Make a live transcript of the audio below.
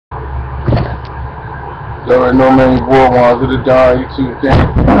You already know, man, your boy Wands of the Dawn YouTube thing.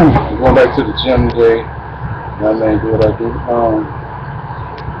 I'm going back to the gym today. You know what I mean? Do what I do.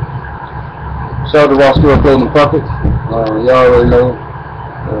 Shout out to Raw Squirrel Clothing Puppets. Y'all already know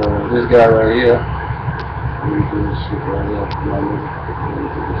this guy right here. Let me do this shit right here. Let me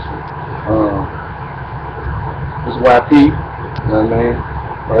do this shit. This is YP. You know what I mean?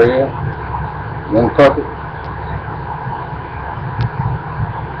 Right here. Young puppet.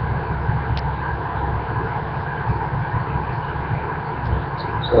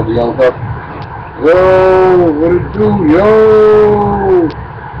 So the young puppet. Yo, what it do? Yo,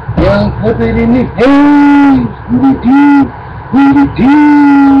 young puppet in the haze. What it do? What it do?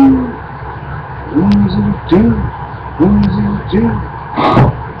 What it do? What it do?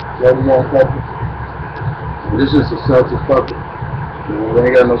 So the young puppet. This is a Celtic puppet. They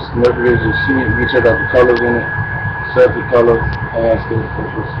ain't got no celebrities and shit. You check out the colors in it. Celtic colors. Ass is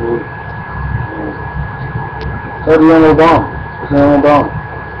for food. So the young Obama. It's young Obama.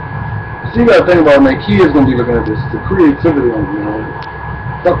 See, you gotta think about it, man. Kids gonna be looking at this. The creativity on it, you know.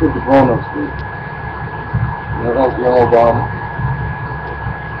 Fuck with the grown-ups, dude. You know, young Obama.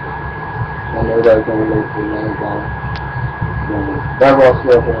 I know everybody's gonna relate to young Obama. That raw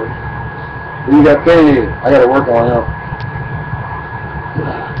stuff, man. Then you got Pinhead. I gotta work on him.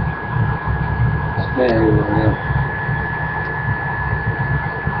 It's Pinhead right here.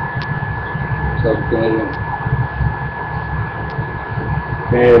 So Pinhead.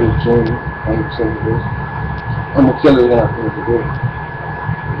 Pinhead is junior. I'm gonna kill this. I'm gonna kill it when I finish the video.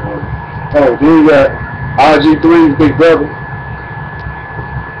 Oh, then you got RG3's big brother.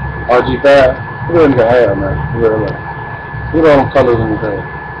 RG5. Look at the hair, man. Look at all them colors in his hair.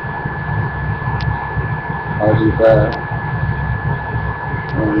 RG5.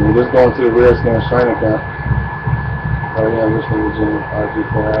 Just going to the Redskins training camp. Oh yeah, this nigga Jimmy,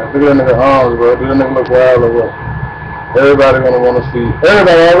 RG5. Look at that nigga arms, bro. Do that nigga look wild or what? Everybody gonna want to see.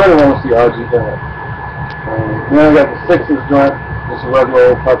 Everybody already want to see RG5. Then I got the Sixes joint. It's a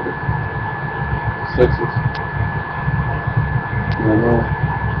regular old puppet. Sixes. You know what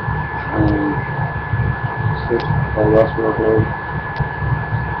I mean? Six. Oh, that's real close.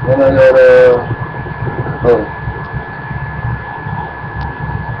 Then I got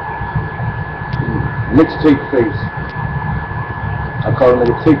mixtape face. I call it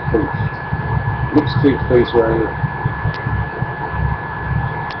nigga tape face. Mixtape face right here.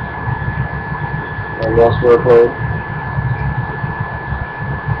 I lost word code.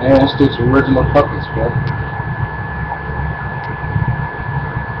 And Stitch original puppets, bro.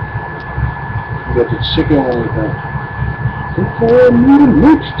 You got the chicken wing thing. You call me the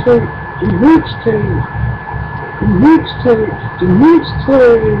mixtape. The mixtape. The mixtape. The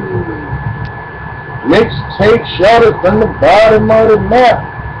mixtape. Mixtape shot it from the bottom of the map.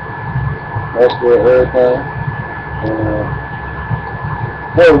 That's where everything.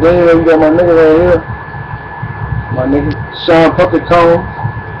 Oh, then you got my nigga right here. My nigga Sean Puppet Combs.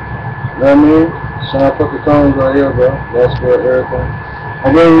 You know what I mean? Sean Puppet Combs right here, bro. That's where everything.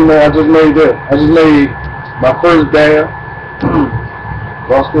 And then, you know, I just made this. I just made my first dab.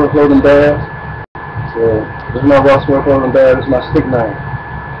 Raw Squirrel Clothing dab. So, this is my Raw Squirrel Clothing dab. This is my stick knife.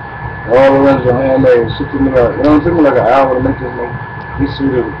 All original, handmade. Shit took me like, it took me like an hour to make this nigga. He's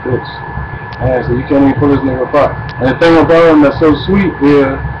sweet as a bitch. Man, so you can't even pull this nigga apart. And the thing about him that's so sweet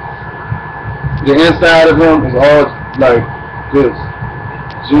is the inside of him is all like this.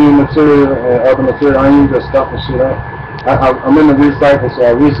 Gene material and other material. I ain't just stuffing shit up. I'm in the recycle, so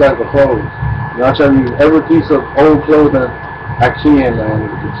I recycle clothes. You know, I try to use every piece of old clothing I can, man,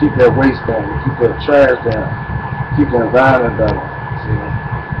 to keep that waste down, to keep that trash down, keep the environment better. See?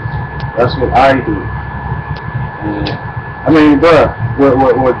 That's what I do. And, I mean, bruh,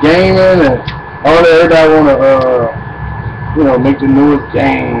 with gaming and all that, everybody wanna, you know, make the newest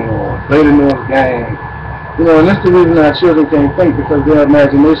game or play the newest game. You know, and that's the reason our children can't think, because their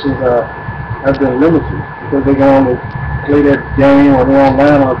imaginations have been limited, because they go on to play that game or they're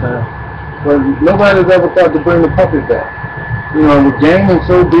online all the time. But nobody's ever thought to bring the puppet back. You know, the gaming's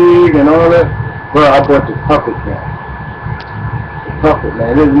so big and all that. Bro, I brought the puppet back. Puppet,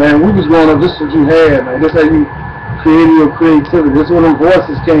 man. This, man, we was growing up, this is what you had, man. This is how you created your creativity. This is where them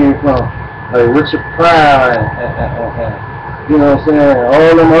voices came from. Like Richard Pryor and you know what I'm saying?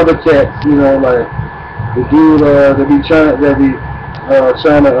 All them other cats, you know, like the dude that be trying to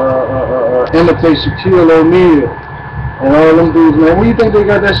imitate Shaquille O'Neal and all them dudes, man. Where you think they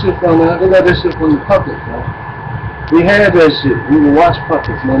got that shit from, man? They got that shit from the puppets, man. We had that shit. We would watch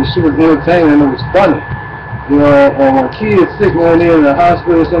puppets, man. The shit was entertaining and it was funny. You know, and when kids sick, man, they're in the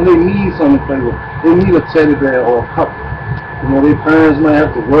hospital or something, they need something to play with. They need a teddy bear or a puppet. You know, their parents might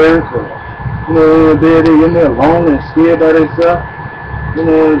have to work or, you You know, they in there alone and scared by themselves. You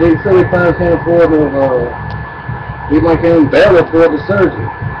know, they say they probably can't afford they might can't even barely afford the surgery.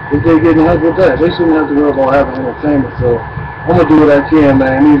 If they're getting help with that, they shouldn't have to worry about having entertainment. So I'm gonna do what I can,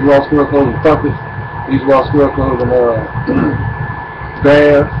 man. These raw squirrel clothes and puppets, these raw squirrel clothes and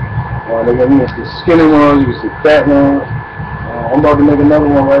bears. They got some skinny ones, you can see fat ones. I'm about to make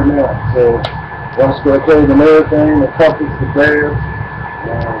another one right now. So raw squirrel clothes and everything, the puppets, the bears.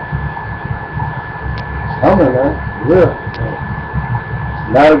 Coming, man. For real.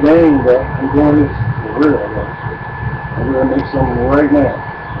 Not a game, bro. I'm doing this for real, bro. I'm gonna make something right now.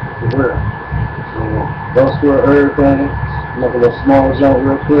 For real. So, don't square everything. Make a little small jump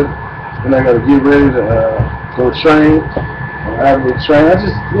real quick. Then I gotta get ready to go train. I'm average train. I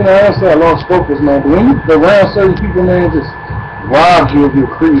just, you know, I don't say I lost focus, man. But when you around certain people, man, it just robs you of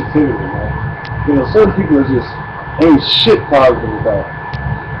your creativity, man. You know, certain people are just ain't shit positive about it.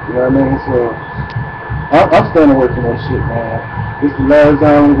 You know what I mean? So I'm staying away from that shit, man. This is the last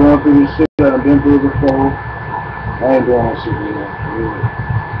time I'm going through this shit that I've been through before. I ain't doing that shit, man.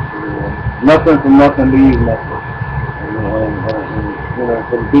 Nothing from nothing leaves nothing. You know,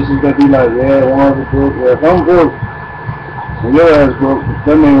 for the bitches that be like, yeah, one's a broke. Yeah, if I'm broke, and your ass broke,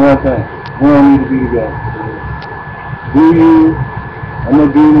 that means one thing. We don't need to be together. Do you? I'm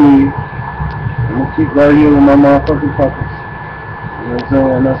gonna do me. I'm gonna keep right here with my motherfucking pockets. You know what I'm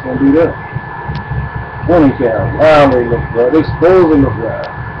saying? And that's gonna be that. I don't care how wild they look, bro. They supposed to look wild.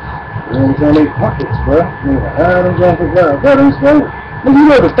 You know what I'm saying? They puppets, bro. You know, how them jump for wild. Bro, they supposed. Nigga, you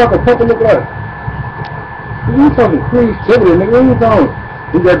know what the fuck a puppet look like? You talking creativity, nigga. What you talking?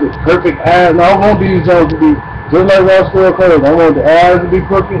 You got the perfect eyes. Now, I want these jumps to be just like raw squirrel clothes. I want the eyes to be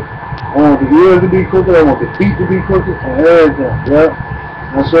crooked. I want the ears to be crooked. I want the feet to be crooked. And everything, yeah?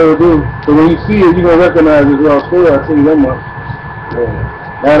 I sure do. So when you see it, you're going to recognize it's raw squirrel. I tell you that much. Yeah.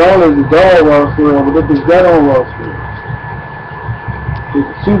 Not only is the dog raw squirrel, but look at that on raw squirrel. There's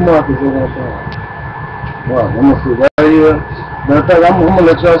 2 markers at one time. Wow, I'm going to see right here. Matter of fact, I'm going to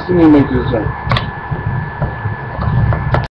let y'all see me make this jump.